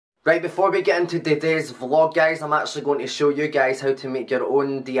Right, before we get into today's vlog, guys, I'm actually going to show you guys how to make your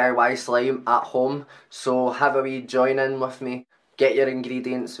own DIY slime at home. So have a wee join in with me. Get your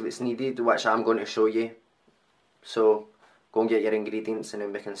ingredients if it's needed, which I'm going to show you. So go and get your ingredients and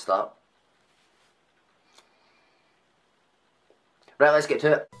then we can start. Right, let's get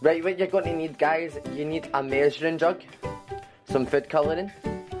to it. Right, what you're going to need, guys, you need a measuring jug, some food colouring,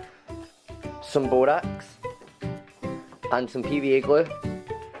 some borax, and some PVA glue,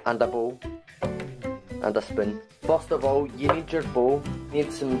 and a bowl, and a spoon. First of all, you need your bowl, you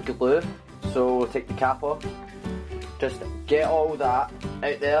need some glue, so take the cap off. Just get all that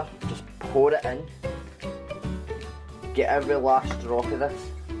out there, just pour it in. Get every last drop of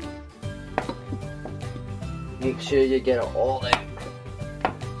this. Make sure you get it all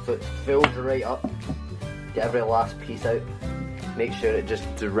out, so it's filled right up. Get every last piece out. Make sure it just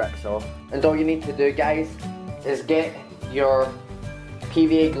drips off. And all you need to do, guys, is get your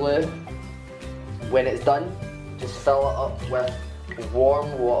PVA glue. When it's done, just fill it up with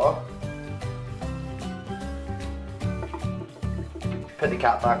warm water. Put the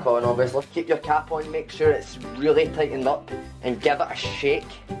cap back on, obviously. Keep your cap on, make sure it's really tightened up, and give it a shake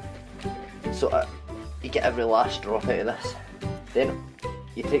so that you get every last drop out of this. Then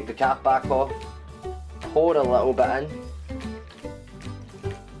you take the cap back off, pour a little bit in.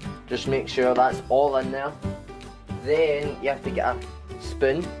 Just make sure that's all in there. Then you have to get a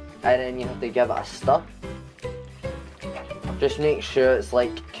spoon and then you have to give it a stir. Just make sure it's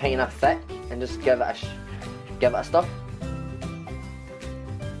like kind of thick and just give it a stir.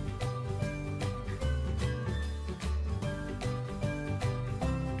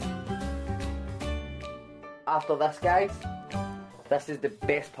 After this, guys, this is the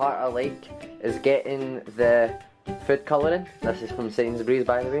best part I like, is getting the food colouring. This is from Sainsbury's,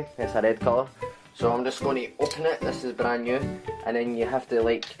 by the way. It's a red colour. So I'm just going to open it, this is brand new, and then you have to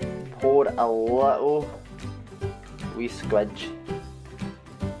like pour a little wee squidge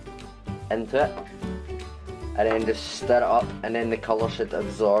into it, and then just stir it up, and then the colour should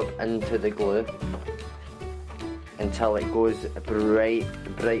absorb into the glue until it goes bright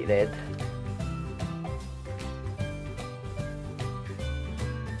red.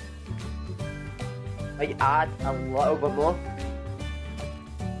 I add a little bit more.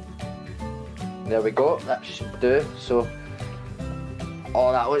 There we go, that should do. So,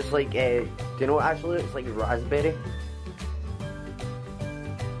 oh, that looks like, do you know what actually looks like? Raspberry.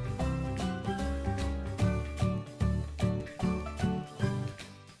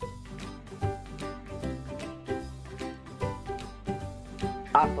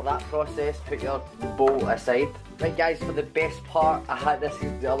 After that process, put your bowl aside. Right, guys, for the best part, this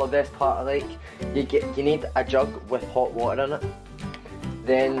is the other best part I like. You need a jug with hot water in it.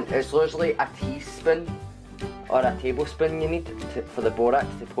 Then it's usually a teaspoon or a tablespoon you need for the borax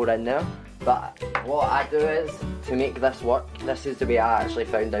to pour in there. But what I do is, to make this work, this is the way I actually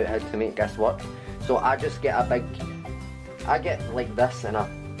found out how to make this work. So I just get I get like this and I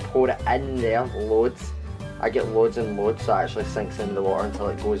pour it in there, loads. I get loads and loads, so it actually sinks in the water until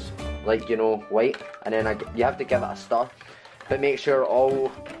it goes like, you know, white. And then you have to give it a stir. But make sure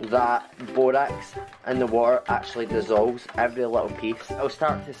all that borax in the water actually dissolves, every little piece. It'll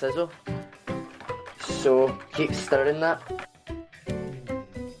start to sizzle, so keep stirring that.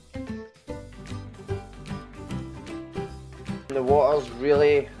 When the water's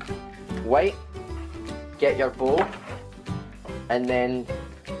really white, get your bowl and then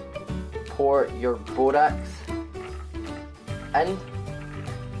pour your borax in.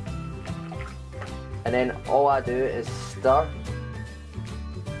 And then all I do is stir.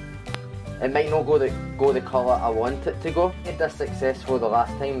 It might not go the colour I want it to go. I made this successful the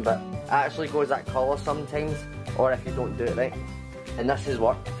last time, but it actually goes that colour sometimes, or if you don't do it right. And this has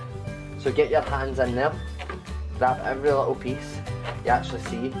worked. So get your hands in there, grab every little piece you actually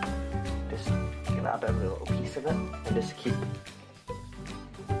see, just grab every little piece of it, and just keep.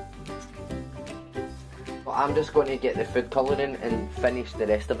 Well, I'm just going to get the food colouring and finish the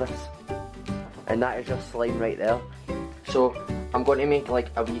rest of this. And that is your slime right there. So I'm going to make like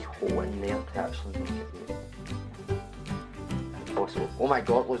a wee hole in there to actually make it if possible. Oh my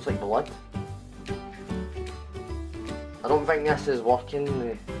god, it looks like blood. I don't think this is working,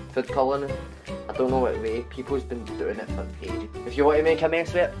 the food colouring. I don't know what way, people's been doing it for ages. If you want to make a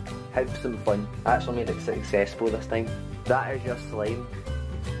mess with it, have some fun. I actually made it successful this time. That is your slime.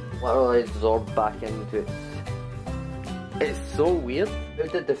 Literally absorbed back into it. It's so weird. How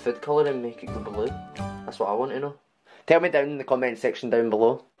did the food colouring make it go blue? That's what I want to know. Tell me down in the comment section down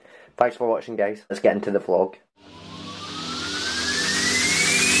below. Thanks for watching, guys. Let's get into the vlog.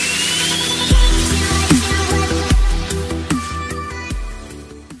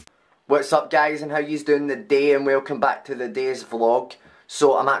 What's up guys, and how yous doing the day, and welcome back to the day's vlog.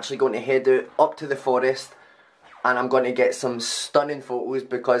 So I'm actually going to head out up to the forest and I'm going to get some stunning photos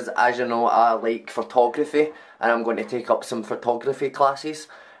because, as you know, I like photography and I'm going to take up some photography classes,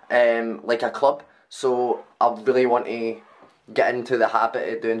 like a club. So I really want to get into the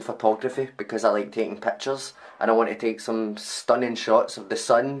habit of doing photography because I like taking pictures and I want to take some stunning shots of the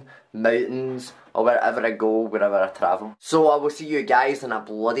sun, mountains, or wherever I go, wherever I travel. So I will see you guys in a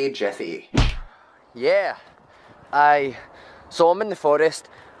bloody jiffy. Yeah, so I'm in the forest.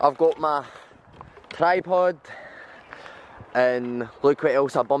 I've got my tripod and look what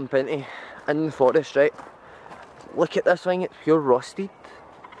else I bump into in the forest, right? Look at this thing, it's pure rusted.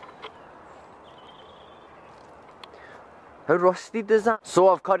 How rusted is that? So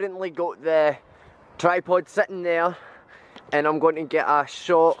I've currently got the tripod sitting there and I'm going to get a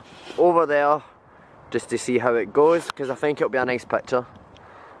shot over there just to see how it goes because I think it'll be a nice picture.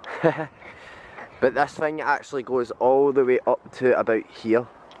 But this thing actually goes all the way up to about here.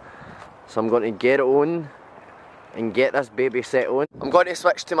 So I'm going to get it on and get this baby set on. I'm going to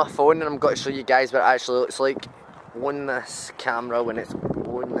switch to my phone and I'm going to show you guys what it actually looks like on this camera when it's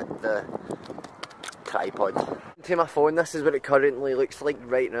on the tripod. To my phone, this is what it currently looks like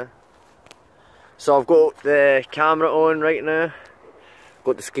right now. So I've got the camera on right now,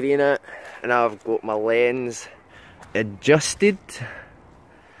 got the screen out, and I've got my lens adjusted.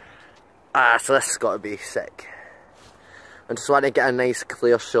 So this has got to be sick. I just want to get a nice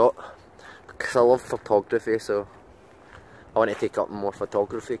clear shot because I love photography, so I want to take up more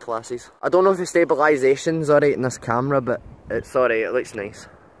photography classes. I don't know if the stabilisation's alright in this camera, but it's alright, it looks nice.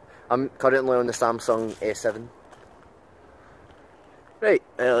 I'm currently on the Samsung A7. Right,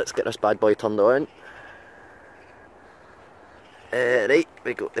 let's get this bad boy turned on. Right,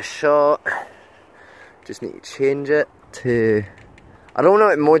 we got the shot. Just need to change it to... I don't know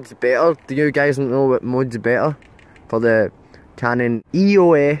what mode's better. Do you guys know what mode's better for the Canon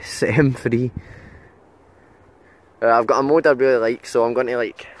EOS M3? I've got a mode I really like, so I'm going to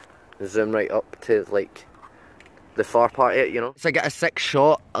like zoom right up to like the far part of it, you know. So I get a sick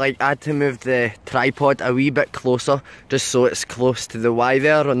shot, like I had to move the tripod a wee bit closer just so it's close to the Y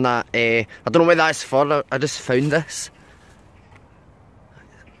there on that, I don't know what that's for, I just found this.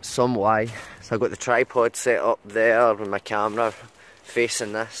 Some Y. So I got the tripod set up there with my camera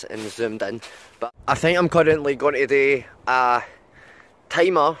facing this and zoomed in. But I think I'm currently going to do a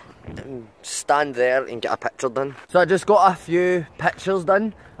timer and stand there and get a picture done. So I just got a few pictures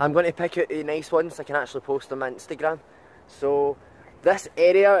done. I'm going to pick out the nice ones so I can actually post them on Instagram. So this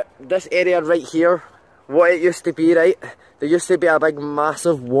area right here, what it used to be, right, there used to be a big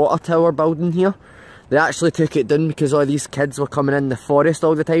massive water tower building here. They actually took it down because all these kids were coming in the forest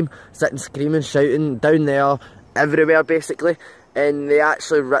all the time, sitting screaming, shouting, down there, everywhere basically. And they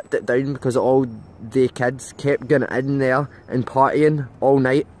actually ripped it down because all the kids kept going in there and partying all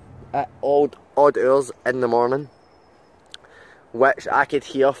night at odd hours in the morning, which I could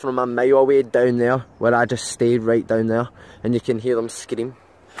hear from a mile away down there, where I just stayed right down there, and you can hear them scream.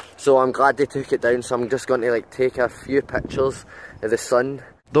 So I'm glad they took it down, so I'm just going to like take a few pictures of the sun.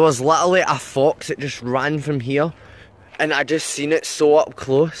 There was literally a fox that just ran from here, and I just seen it so up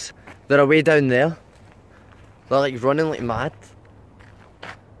close. They're way down there. They're like running like mad.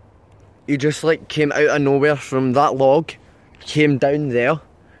 He just like came out of nowhere from that log, came down there,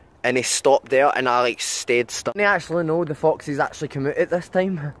 and he stopped there, and I like stayed stuck. I didn't actually know the foxes actually came out at this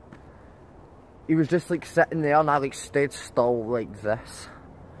time. He was just like sitting there and I like stayed still like this.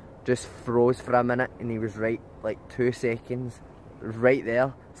 Just froze for a minute and he was right, like 2 seconds, right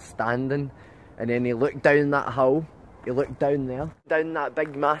there, standing. And then he looked down that hill, he looked down there. Down that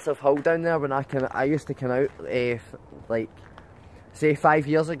big massive hill down there when I used to come out, like, say 5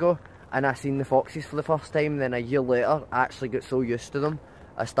 years ago. And I seen the foxes for the first time, then a year later I actually got so used to them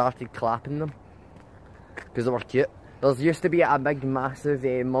I started clapping them because they were cute. There used to be a big massive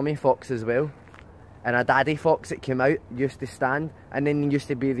mummy fox as well, and a daddy fox that came out used to stand, and then there used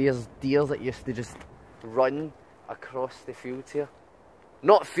to be these deers that used to just run across the fields here.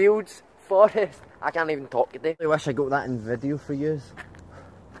 Not fields, forest. I can't even talk today. I wish I got that in video for you.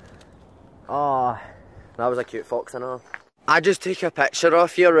 Oh, that was a cute fox, I know. I just took a picture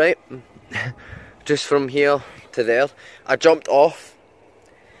off here, right? Just from here to there. I jumped off.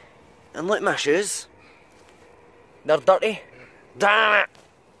 And look at my shoes. They're dirty. Damn it!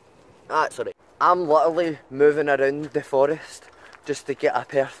 That's alright. I'm literally moving around the forest just to get a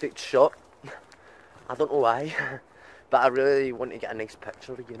perfect shot. I don't know why. But I really want to get a nice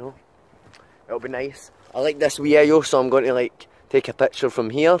picture, you know. It'll be nice. I like this wee IO, so I'm going to like take a picture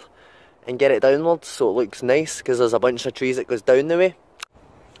from here and get it downwards so it looks nice because there's a bunch of trees that goes down the way.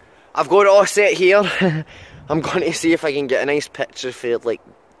 I've got it all set here. I'm going to see if I can get a nice picture for like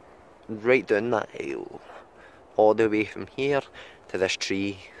right down that hill, all the way from here to this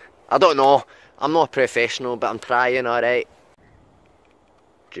tree. I don't know, I'm not a professional, but I'm trying, alright.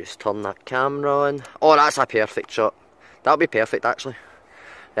 Just turn that camera on. Oh, that's a perfect shot. That'll be perfect actually.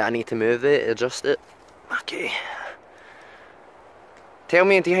 Yeah, I need to move it, adjust it. Okay. Tell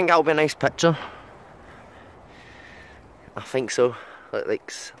me, do you think that'll be a nice picture? I think so.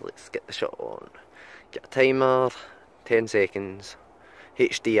 Let's get the shot on. Get a timer, 10 seconds.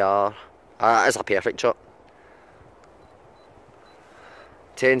 HDR. That is a perfect shot.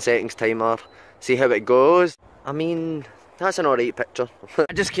 10 seconds timer. See how it goes. I mean, that's an alright picture.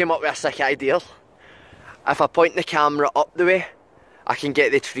 I just came up with a sick idea. If I point the camera up the way, I can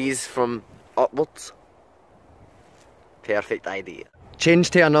get the trees from upwards. Perfect idea.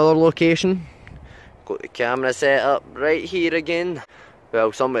 Change to another location. Got the camera set up right here again.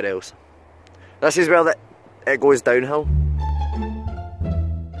 Well, somewhere else. This is where it goes downhill.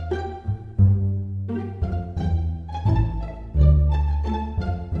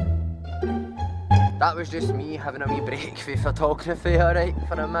 That was just me having a wee break for photography, alright,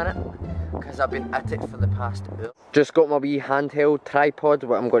 for a minute. Because I've been at it for the past hour. Just got my wee handheld tripod,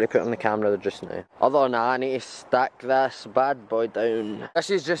 what I'm going to put on the camera just now. Other than that, I need to stack this bad boy down. This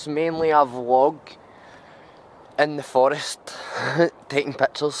is just mainly a vlog in the forest, taking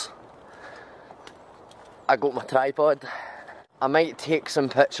pictures. I got my tripod. I might take some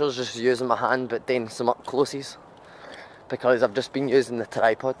pictures just using my hand, but then some up closes. Because I've just been using the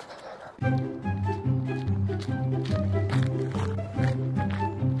tripod.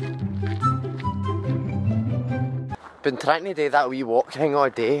 Been trying to do that wee walk thing all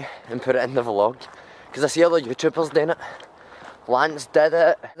day and put it in the vlog because I see other YouTubers doing it. Lance did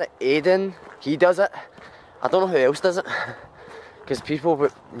it, Aiden, he does it. I don't know who else does it because people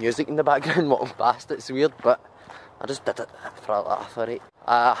with music in the background walking past, it's weird, but I just did it for a laugh, alright.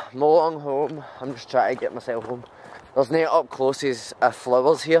 I'm along home, I'm just trying to get myself home. There's no up closes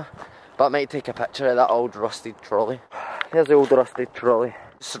flowers here, but I might take a picture of that old rusted trolley. Here's the old rusted trolley.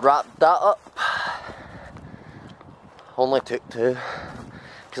 Just wrapped that up. Only took 2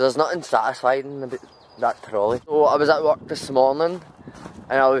 because there's nothing satisfying about that trolley. So I was at work this morning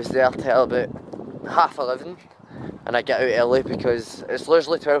and I was there till about 11:30 and I get out early because it's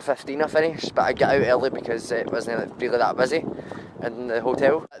usually 12:15 I finish, but I get out early because it wasn't really that busy in the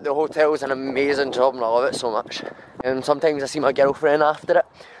hotel. The hotel is an amazing job and I love it so much. And sometimes I see my girlfriend after it.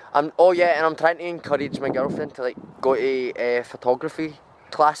 Oh yeah, and I'm trying to encourage my girlfriend to like go to photography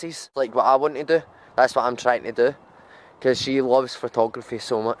classes, like what I want to do. That's what I'm trying to do. Because she loves photography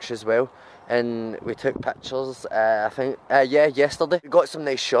so much as well, and we took pictures, I think, yeah, yesterday. We got some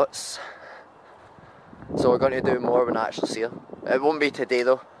nice shots, so we're going to do more when I actually see her. It won't be today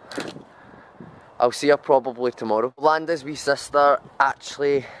though. I'll see her probably tomorrow. Landa's wee sister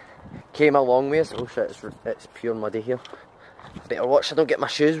actually came along with us. Oh shit, it's pure muddy here. Better watch I don't get my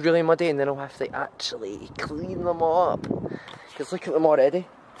shoes really muddy and then I'll have to actually clean them up. Because look at them already.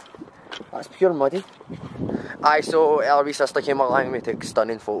 That's pure muddy. Aye, so our wee sister came along and we took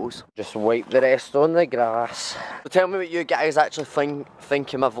stunning photos. Just wipe the rest on the grass. So tell me what you guys actually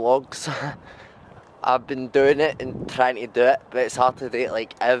think of my vlogs. I've been doing it and trying to do it, but it's hard to do it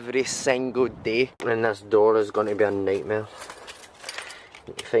like every single day. And this door is going to be a nightmare.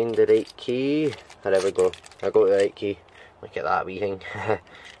 Need to find the right key. There we go. I got the right key. Look at that wee thing.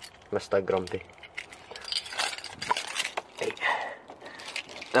 Mr. Grumpy. Right.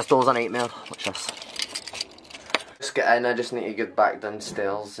 This door's a nightmare. Watch this. Just get in, I just need to get back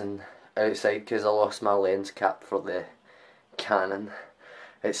downstairs and outside because I lost my lens cap for the Canon.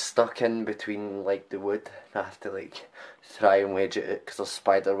 It's stuck in between like the wood. I have to like try and wedge it out because there's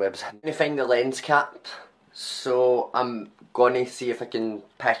spider webs. I'm going to find the lens cap, so I'm going to see if I can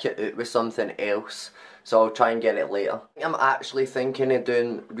pick it out with something else. So I'll try and get it later. I'm actually thinking of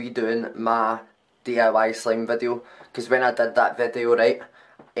redoing my DIY slime video because when I did that video, right,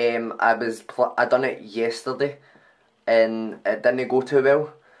 I done it yesterday and it didn't go too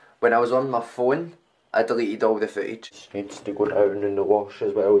well. When I was on my phone, I deleted all the footage. It needs to go down in the wash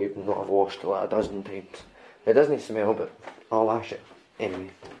as well, even though I've washed it like a dozen times. It doesn't smell, but I'll wash it anyway.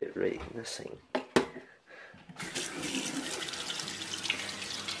 Get right in the sink.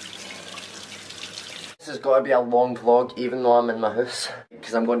 This has got to be a long vlog even though I'm in my house,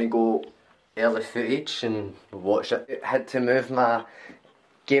 because I'm going to go early footage and watch it. I had to move my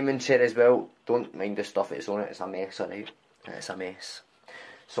gaming chair as well. Don't mind the stuff that's on it, it's a mess, alright? It's a mess.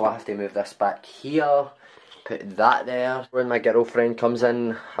 So I have to move this back here, put that there. When my girlfriend comes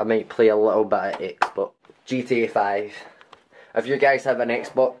in, I might play a little bit of Xbox. GTA 5. If you guys have an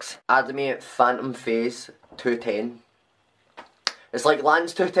Xbox, add me at Phantom Phase 210. It's like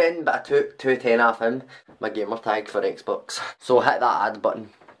Lance 210, but I took 210 off him. My gamer tag for Xbox. So hit that add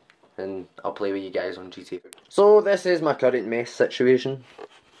button, and I'll play with you guys on GTA. So this is my current mess situation.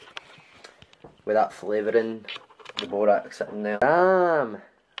 With that flavouring, the borax sitting there. Damn,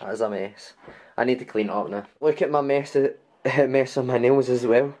 that is a mess. I need to clean it up now. Look at my mess on my nails as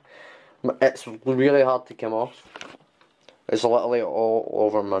well. It's really hard to come off. It's literally all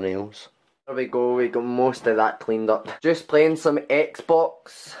over my nails. There we go, we got most of that cleaned up. Just playing some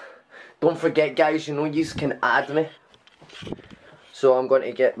Xbox. Don't forget guys, you know you can add me. So I'm going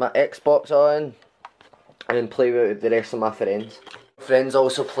to get my Xbox on and play with the rest of my friends. Friends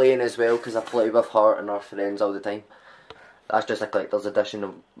also playing as well because I play with her and her friends all the time. That's just a collector's edition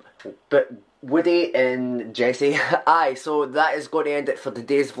of Woody and Jesse. Aye, so that is going to end it for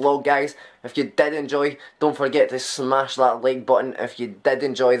today's vlog, guys. If you did enjoy, don't forget to smash that like button if you did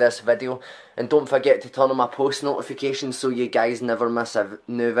enjoy this video. And don't forget to turn on my post notifications so you guys never miss a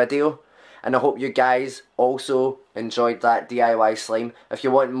new video. And I hope you guys also enjoyed that DIY slime. If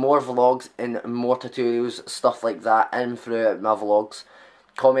you want more vlogs and more tutorials, stuff like that, in throughout my vlogs,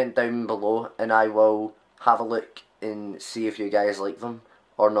 comment down below and I will have a look and see if you guys like them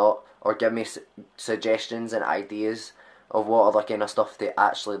or not, or give me suggestions and ideas of what other kind of stuff they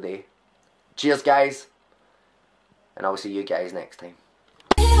actually do. Cheers guys, and I'll see you guys next time.